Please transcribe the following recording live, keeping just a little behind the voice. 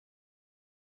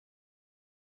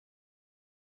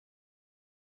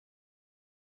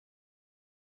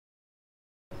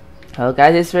Hello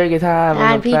guys, it's very good time.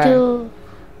 Hi, Welcome back P2.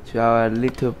 to our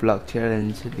little block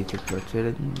challenge. Check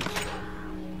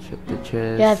the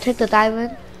chest. Yeah, take the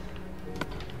diamond.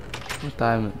 What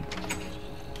diamond?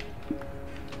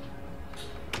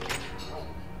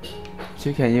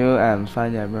 So can you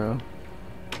find the emerald?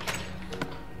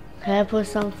 Can I put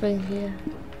something here?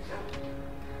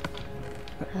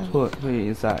 Put it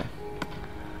inside.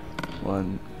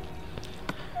 One.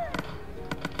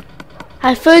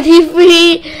 I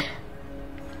 33.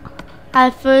 I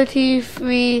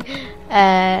 33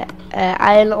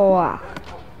 iron ore.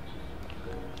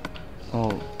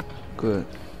 Oh, good.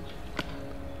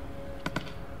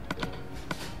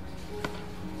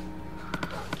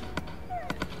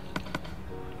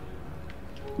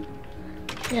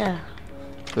 Yeah.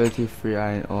 33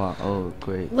 iron ore. Oh,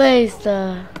 great. Where is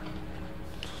the?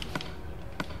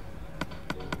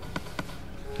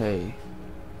 Hey,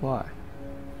 why?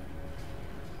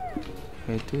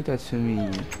 Hey, do that to me.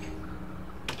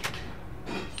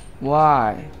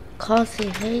 Why? Cause he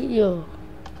hate you.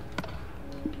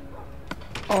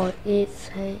 Or it's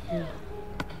hate you.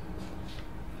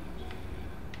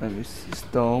 Let me see.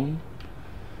 Stone.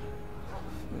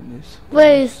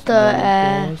 Where is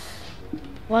the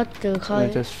what do you call Let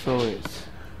me it? just throw it.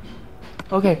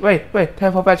 Okay, wait,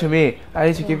 teleport back to me. I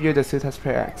need to give you the Siltas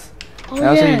pickaxe. Oh, And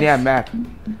also you need a yes. map.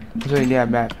 Also you need a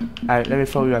map. Let me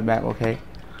throw you a map, okay?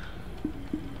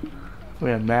 Throw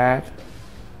you a map.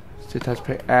 Siltas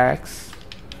pickaxe.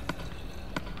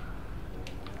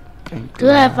 Do you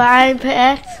have an iron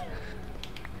pickaxe?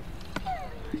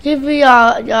 Give me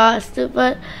your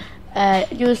stupid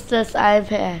useless iron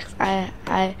pickaxe.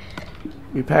 I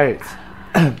repair it.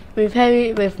 repair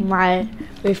it with my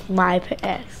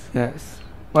pickaxe. Yes.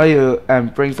 Why you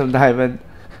bring some diamond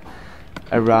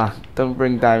around? Don't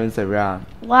bring diamonds around.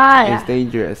 Why? It's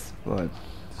dangerous. 1,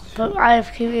 But I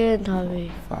have keep inventory.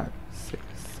 5, 6,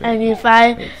 7. And if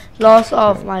I lost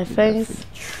all of my things,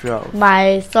 12.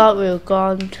 my sword will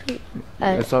gone too.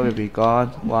 The sword will be gone.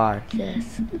 Why?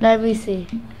 Yes. Let me see.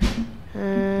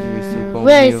 bone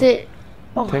Where is meal. it?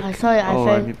 Oh, Take. I saw it.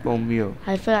 I need bone meal.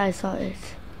 I think I saw it.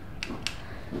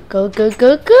 Go, go,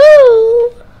 go,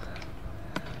 go!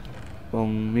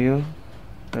 Bone meal.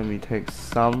 Let me take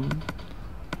some.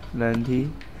 Plenty.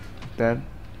 Then.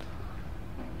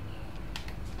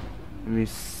 Let me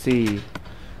see.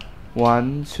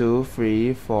 1, 2,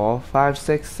 3, 4, 5,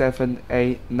 6, 7,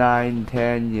 8, 9,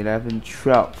 10, 11,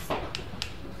 12.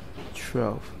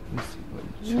 12. Let me see what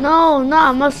is 12. No,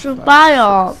 I must 5, buy 6,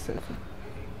 all. 7,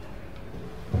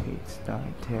 8,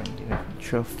 9, 10, 11,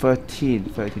 12, 13.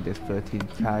 13, there's 13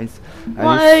 times.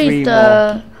 What is 3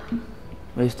 the? more.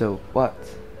 Where's the what?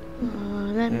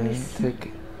 Let me see.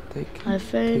 Take. I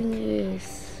think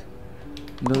it's.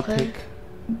 No, Okay.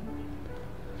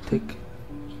 take.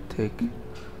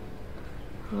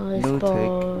 Oh, it's No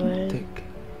boring. take.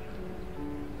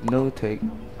 No take.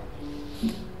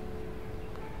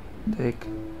 Take.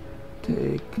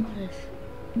 Yes.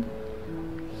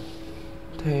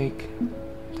 Take.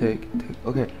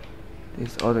 Okay.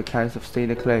 These all the kinds of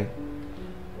stained clay.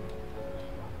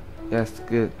 Yes,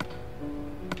 good.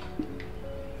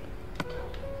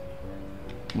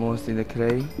 More stained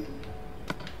clay.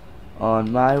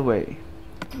 On my way.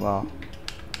 Wow.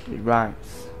 It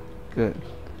rhymes. Good.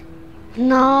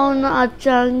 No, not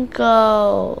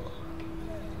jungle.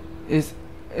 It's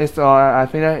on. I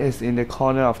think that is in the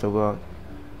corner of the world.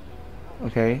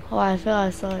 Okay. Oh, I feel I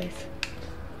saw it.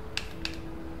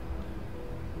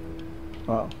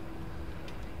 Wow.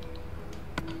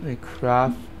 We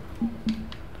craft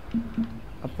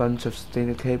a bunch of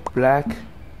stained clay: black,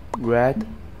 red,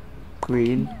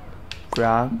 green,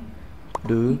 brown,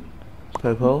 blue,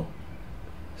 purple,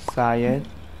 cyan,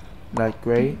 light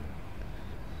gray,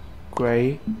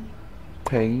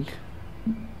 pink.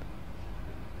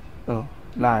 Oh,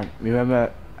 lime.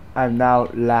 Remember, I'm now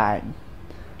lime.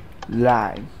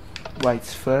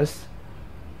 Whites first.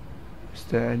 Is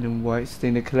there any white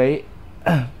stained clay?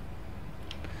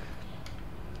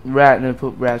 Red. Let me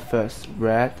put red first.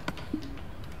 Red.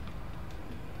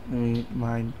 Let me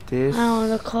mine this. I'm on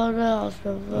the corner of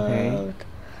the world. Okay.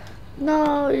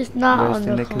 No, it's not Where's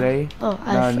on the the clay? corner.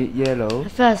 Oh, Now I need yellow. I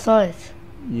feel I saw it.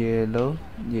 Yellow.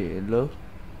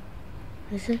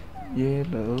 Is it?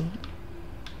 Yellow.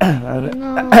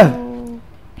 No.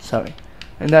 Sorry.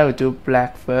 And then we'll do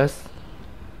black first,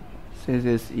 since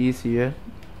it's easier.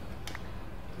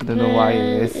 I don't know why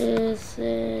it is. Where is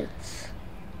it?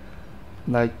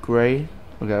 Light gray.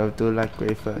 Okay, I'll do light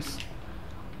gray first.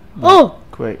 Oh!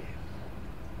 Gray.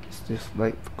 Is this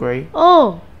light gray?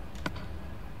 Oh!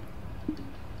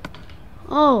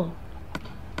 Oh!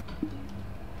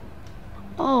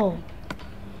 Oh!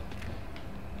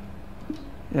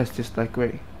 Yes, just like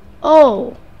gray.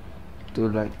 Oh, Do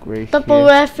like gray double here.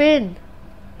 raffin.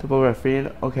 Double referee.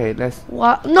 Okay, let's.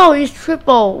 What? No, it's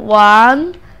triple.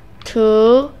 1,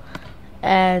 2,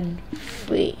 and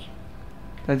 3.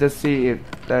 Let's just see if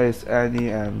there is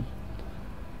any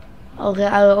Okay,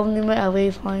 I will only make a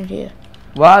waypoint here.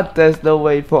 What? There's no Oh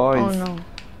waypoints. no,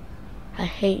 I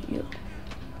hate you.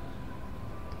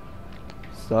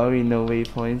 Sorry, no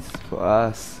waypoints for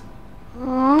us.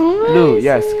 Oh, Blue,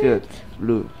 yes, good.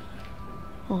 Blue.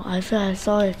 Oh, I think I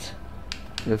saw it.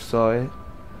 You saw it.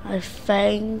 I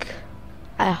think.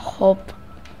 I hope.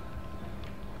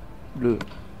 Blue.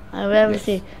 I will Yes.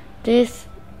 see. This.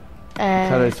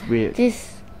 Color is weird.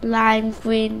 This lime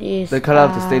green is. The color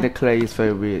of the stained clay is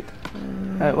very weird.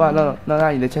 What? No,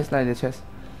 not in the chest. Not in the chest.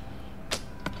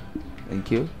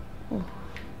 Thank you. Oh.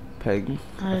 Pink.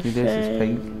 I think this is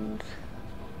pink.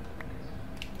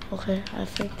 Okay, I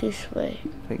think this way.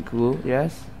 Pink blue.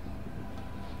 Yes.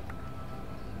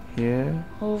 Here.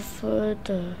 Over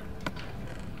the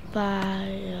by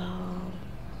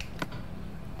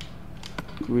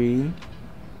Green.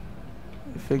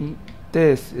 I think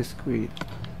this is green.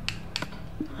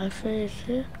 I think it's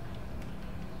here.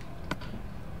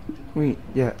 Green.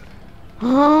 Yeah.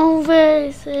 Oh, where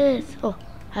is it? Oh,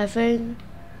 I think.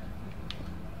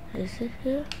 Is it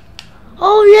here?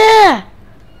 Oh yeah!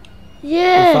 You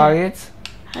Yeah! find it?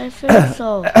 I think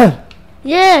so.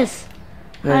 Yes!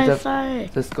 Then I just, find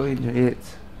it. just go into it.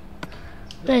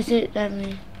 Where is it? Let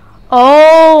me.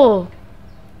 Oh!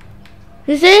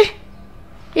 You see?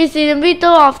 It's in the middle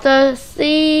of the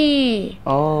sea.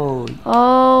 Oh,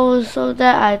 Oh, so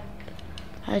that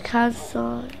I can't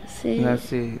see. let's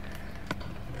see.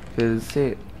 Can you see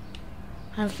it?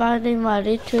 I'm finding my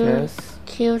little Yes.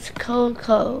 cute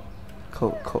Coco.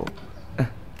 Cool.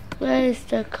 Where is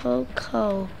the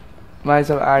Coco? Mine's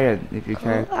of iron, if you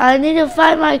can. I need to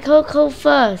find my Coco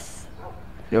first.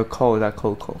 Your coal, that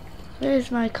cocoa. Where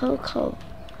is my Coco?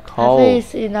 I Coal. think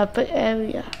it's in a big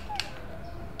area.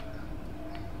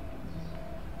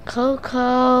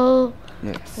 Coco,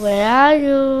 Yes. where are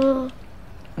you?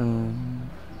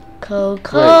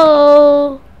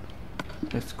 Coco,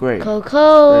 It's gray.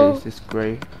 Coco, This is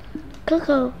gray.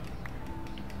 Coco.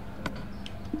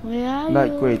 Where are you?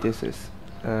 Not gray, this is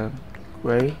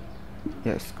gray.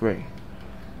 Yes, gray.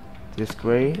 This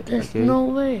gray. There's okay. no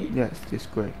way. Yes, this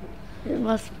gray. It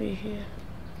must be here.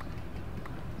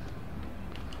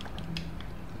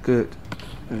 Good.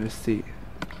 Let me see.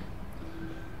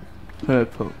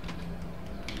 Purple.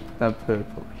 Not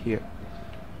purple. Here.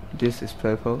 This is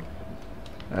purple.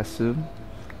 Assume.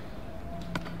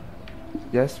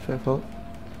 Yes, purple.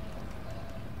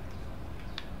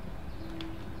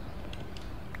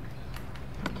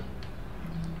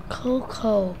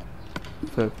 Coco.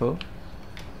 Purple.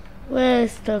 Where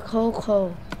is the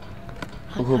Coco?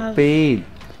 Cocoa bean.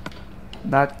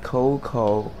 Not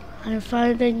cocoa. I'm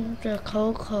finding the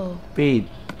Coco. Bean.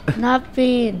 Not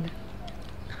bean.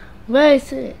 Where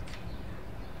is it?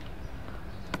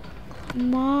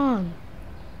 Come on.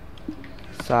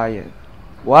 Cyan.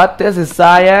 What? This is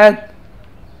cyan?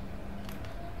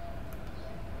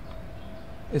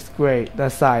 It's great.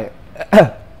 That's cyan.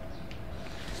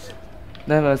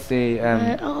 Let us see.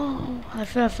 Oh, I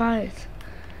feel find it.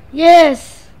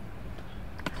 Yes.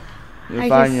 You I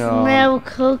find can your smell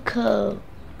cocoa.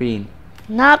 bean.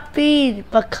 Not bean,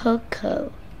 but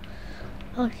cocoa.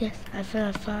 Oh yes, I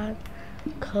found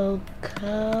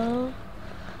cocoa.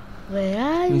 Where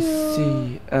are Let me you?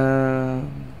 see.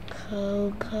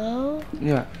 Cocoa.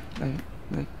 Yeah.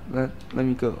 Let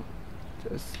me go.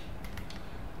 Just.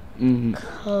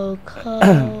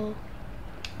 Cocoa.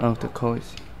 Oh, the coal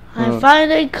is. I'm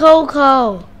finding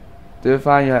cocoa. Do you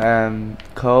find your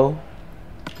coal?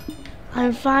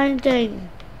 I'm finding.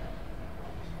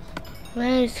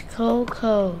 Where is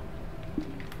cocoa?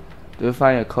 Do you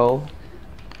find your coal?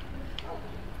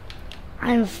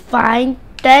 I'm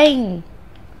finding.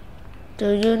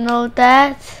 Do you know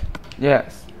that?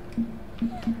 Yes.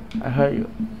 I heard you.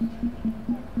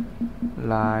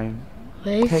 Lime.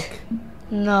 Wait. Pink.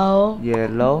 No.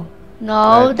 Yellow.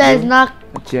 No, red, that's blue, not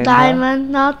magenta,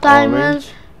 diamond. Not diamond. orange.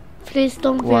 Please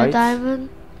don't be a white. diamond.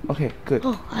 Okay, good.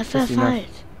 Oh, I That's found enough. it.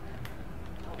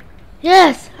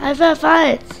 Yes, I found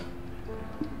it.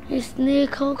 It's near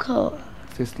cocoa.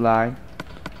 This lime.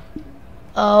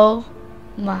 Oh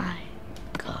my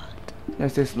god.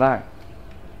 Yes, this lime.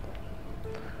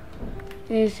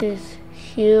 This is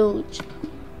huge.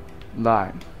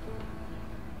 Lime.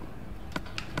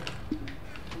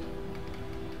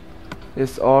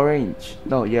 It's orange.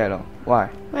 No, yellow. Why?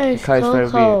 Where is Because it's very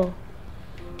cocoa?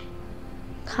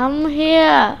 Come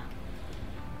here.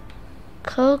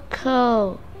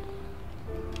 Cocoa.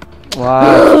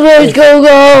 What? Where's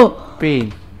Coco?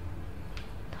 Bean.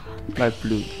 Light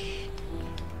blue.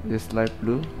 This light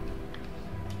blue.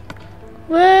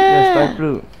 Where? Yes, light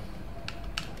blue.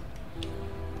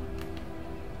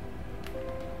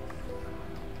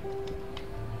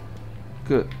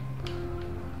 Good.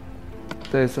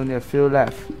 There's only a few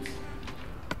left.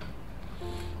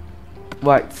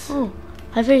 White. Oh,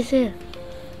 I think it's here.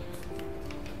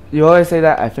 You always say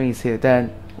that. I think it's here.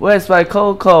 Then where's my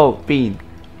cocoa bean?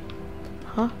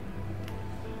 Huh?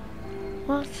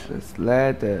 What? This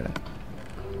leather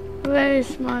Where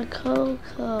is my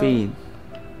Coco? bean.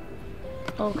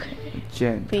 Okay.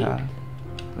 Magenta.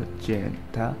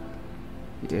 Magenta.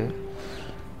 Yeah.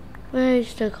 Where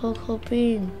is the cocoa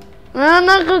bean? No,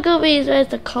 not cocoa beans. Where's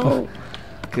the coal?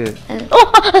 Good. And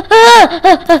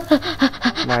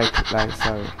Like,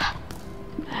 sorry.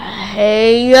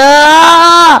 Hey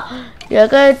ya! You're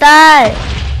gonna die.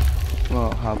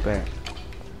 Oh, how bad?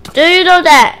 Do you know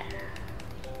that?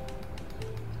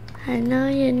 I know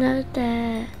you know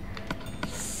that.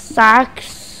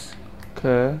 Sucks.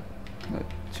 Cur.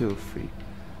 2, 3.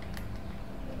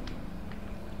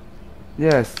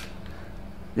 Yes.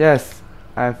 Yes.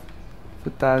 I've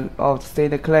put down all the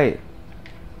stain the clay.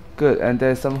 Good. And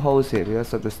there's some holes here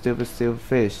because of the stupid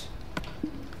silverfish.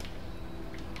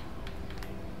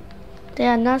 They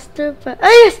are not stupid.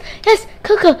 Oh yes, yes,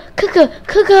 Coco.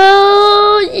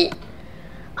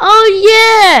 Oh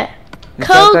yeah, It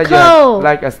says that you Coco. have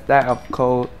like a stack of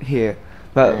coal here,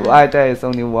 but why there is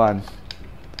only one?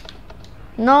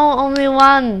 No, only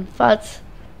one, but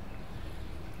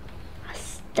a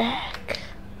stack.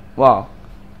 Wow,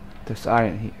 there's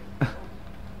iron here.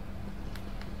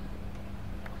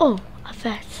 Oh, a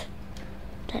vet.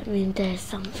 That means there's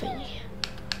something here.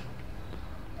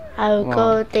 I'll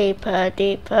go deeper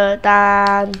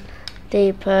down,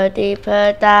 deeper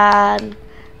down,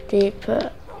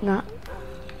 deeper. No.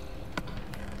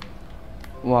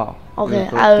 Wow. Okay, we'll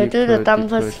go I will do the deeper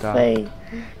dumbest down. thing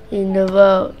in the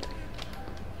world.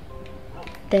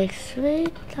 Dig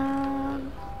straight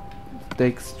down.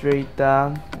 Dig straight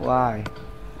down. Why?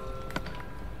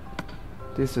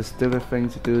 This is a stupid thing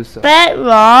to do. So.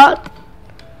 Bedrock?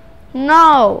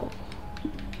 No.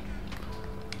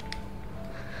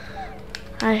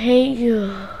 I hate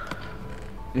you.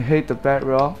 You hate the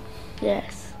bedrock?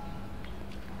 Yes,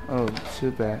 Oh,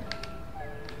 too bad.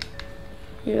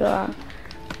 you are.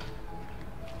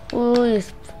 Who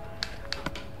is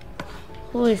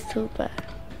too bad?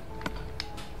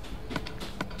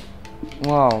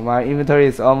 Wow, my inventory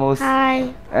is almost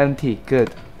Hi. empty.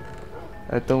 Good.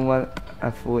 I don't want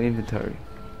a full inventory.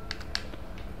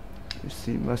 You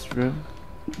see mushroom?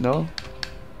 No?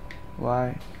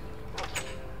 Why?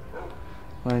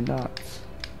 Why not?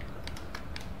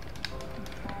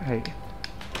 Hey.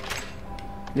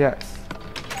 Yes.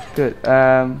 Good.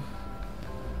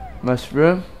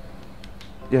 Mushroom?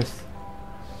 Yes.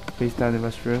 Place down the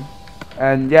mushroom.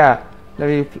 And yeah, let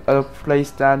me place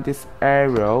down this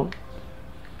arrow.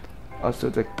 Also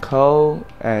the coal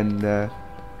and the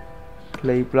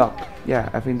clay block. Yeah,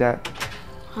 I think that.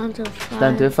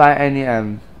 Then to find any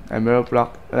emerald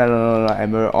block. No,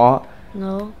 emerald ore.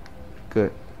 No.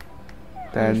 Good.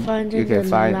 Then you can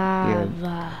find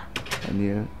lava. and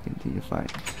you continue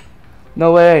find.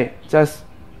 No way, just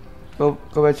go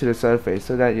back to the surface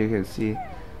so that you can see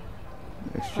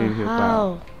extreme hill down.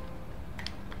 How?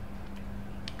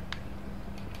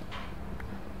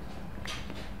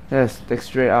 Yes, dig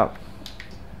straight up.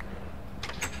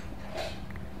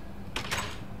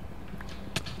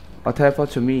 Or teleport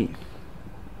to me.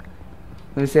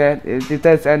 Let me see it. If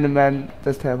there's Enderman,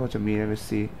 just teleport to me. Let me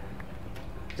see.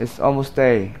 It's almost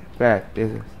day. Bad.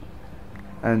 This is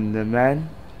Enderman.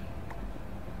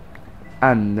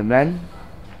 Enderman.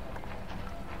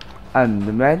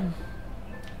 Enderman.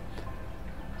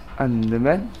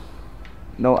 Enderman.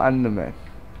 No Enderman.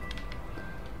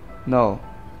 No.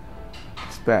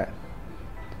 It's bad.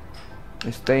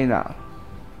 It's day now.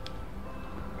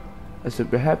 I should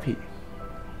be happy.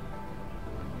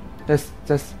 Just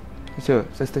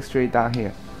stick straight down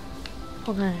here.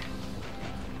 Okay.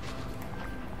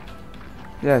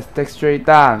 Yes, stick straight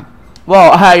down. Whoa,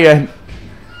 iron.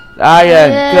 Iron,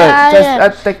 good.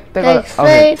 Just Dig okay.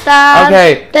 straight down.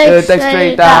 Okay, Dig dig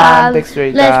straight down. Dig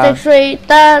straight Let's down. dig straight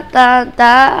down.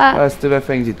 What a stupid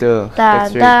thing to do. Dig Dun,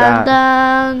 straight down.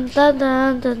 dun, dun,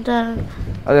 dun, dun, dun.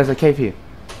 Oh, there's a cave here.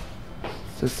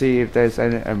 So see if there's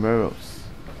any emeralds.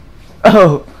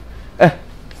 Oh.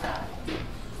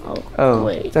 Oh,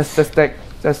 wait. just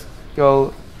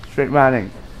go straight running.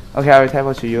 Okay, I will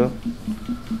teleport to you.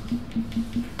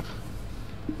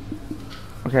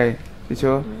 Okay, you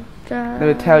sure? Let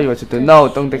me tell you what to do. No,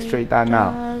 don't dig straight down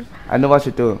now. I know what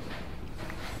to do.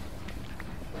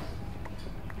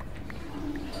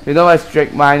 You know what's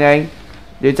trick mining?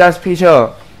 You just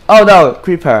picture. Oh no,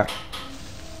 creeper.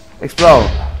 Explode.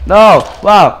 No!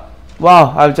 Wow!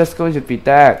 Wow, I'm just going to be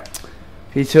dead.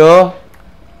 Picture.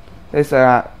 There's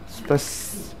a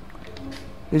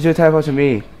you should teleport to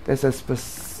me. There's a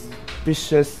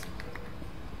suspicious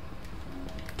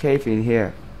cave in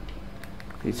here.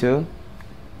 Picture.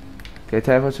 Okay,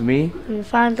 teleport to me. We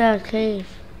found that cave.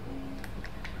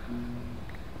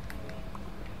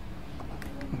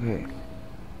 Okay.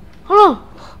 Oh!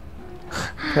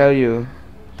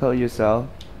 Told you so.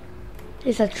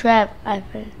 It's a trap, I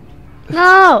think.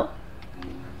 No!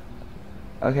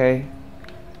 Okay.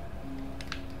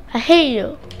 I hate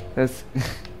you. Let's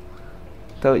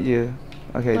told you.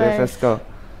 Okay, Where let's go.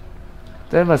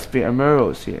 There must be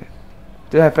emeralds here.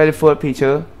 Do you have any food,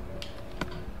 Picture?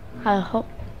 I hope.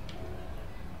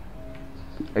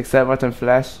 Except rotten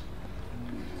flesh?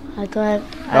 I don't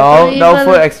have. No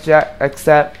food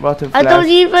except rotten flesh. I don't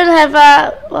even have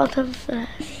a rotten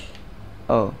flesh.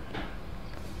 Oh.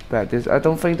 But this, I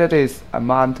don't think that is a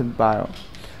mountain biome.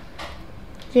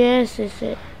 Yes, is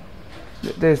it?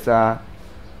 This let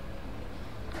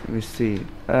me see.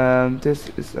 This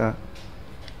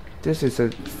is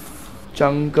a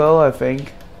jungle, I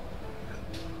think.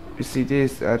 You see,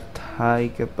 this is a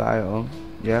tiger biome.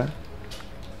 Yeah.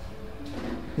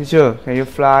 Pichu, can you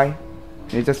fly?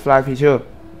 Can you just fly, Pichu?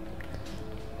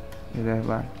 You never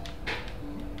mind.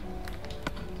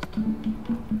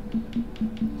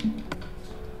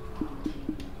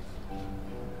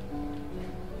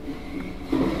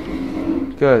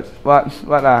 Good.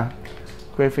 What a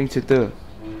great thing to do.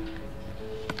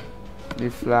 We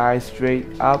fly straight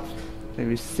up. Let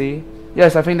me see.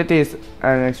 Yes, I think that is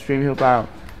an extreme hill biome,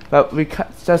 but we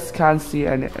just can't see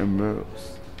any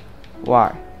emeralds.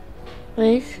 Why?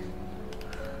 Wait.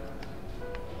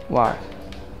 Why?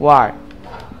 Why?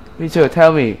 Richard,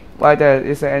 tell me why there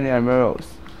isn't any emeralds.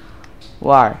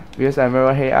 Why? Because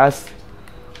emerald hate us?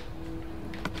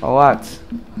 Or what?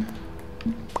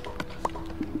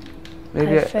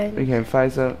 Maybe we can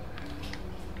find some.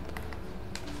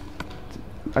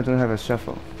 I don't have a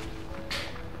shovel.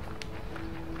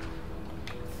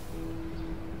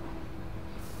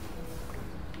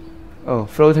 Oh,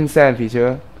 floating sand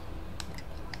feature.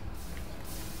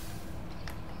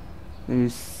 Let me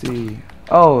see.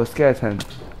 Oh, skeleton.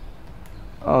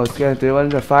 Oh, skeleton, do you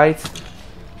want to fight?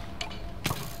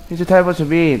 You should teleport to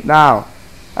me now.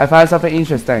 I find something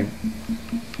interesting.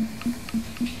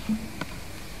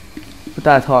 Put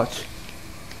that torch.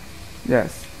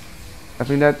 Yes. I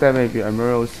think that there may be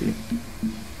emeralds here.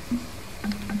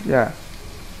 Yeah.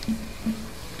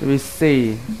 Let me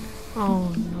see.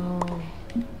 Oh no.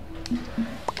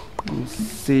 Let me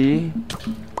see.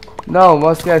 No,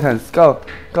 more skeletons. Go.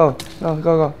 Go. No, go,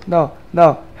 go. No,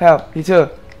 no. Help. Me too.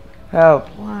 Help.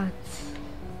 What?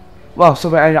 Wow, so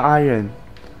many iron.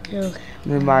 Okay.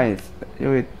 Never mind. You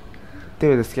will deal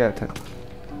with the skeleton.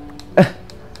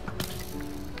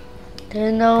 Do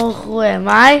you know who am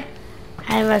I?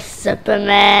 I'm a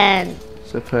Superman.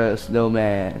 Super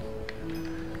snowman.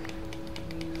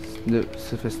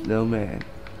 Super snowman.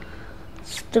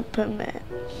 Superman.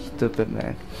 Stupid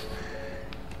man.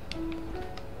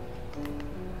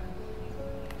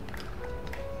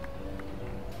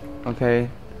 Okay.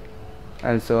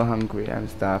 I'm so hungry. I'm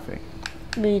starving.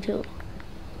 Me too.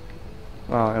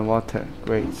 Wow, and water.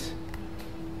 Great.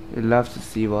 We love to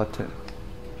see water.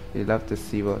 We love to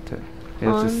see water. We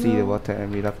love to see the water,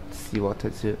 and we love to see water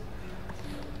too.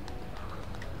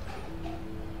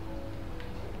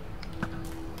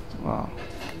 Wow.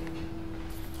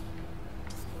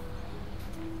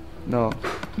 No.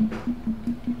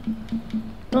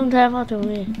 Don't teleport to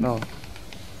me. No.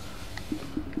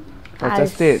 I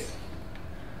just did.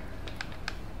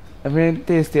 I mean,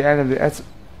 this is the end of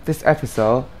this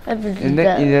episode. In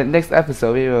the next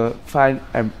episode, we will find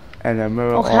an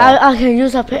emerald. Okay, I can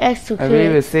use a pickaxe to kill. And we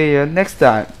will see you next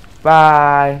time.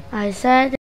 Bye. I said.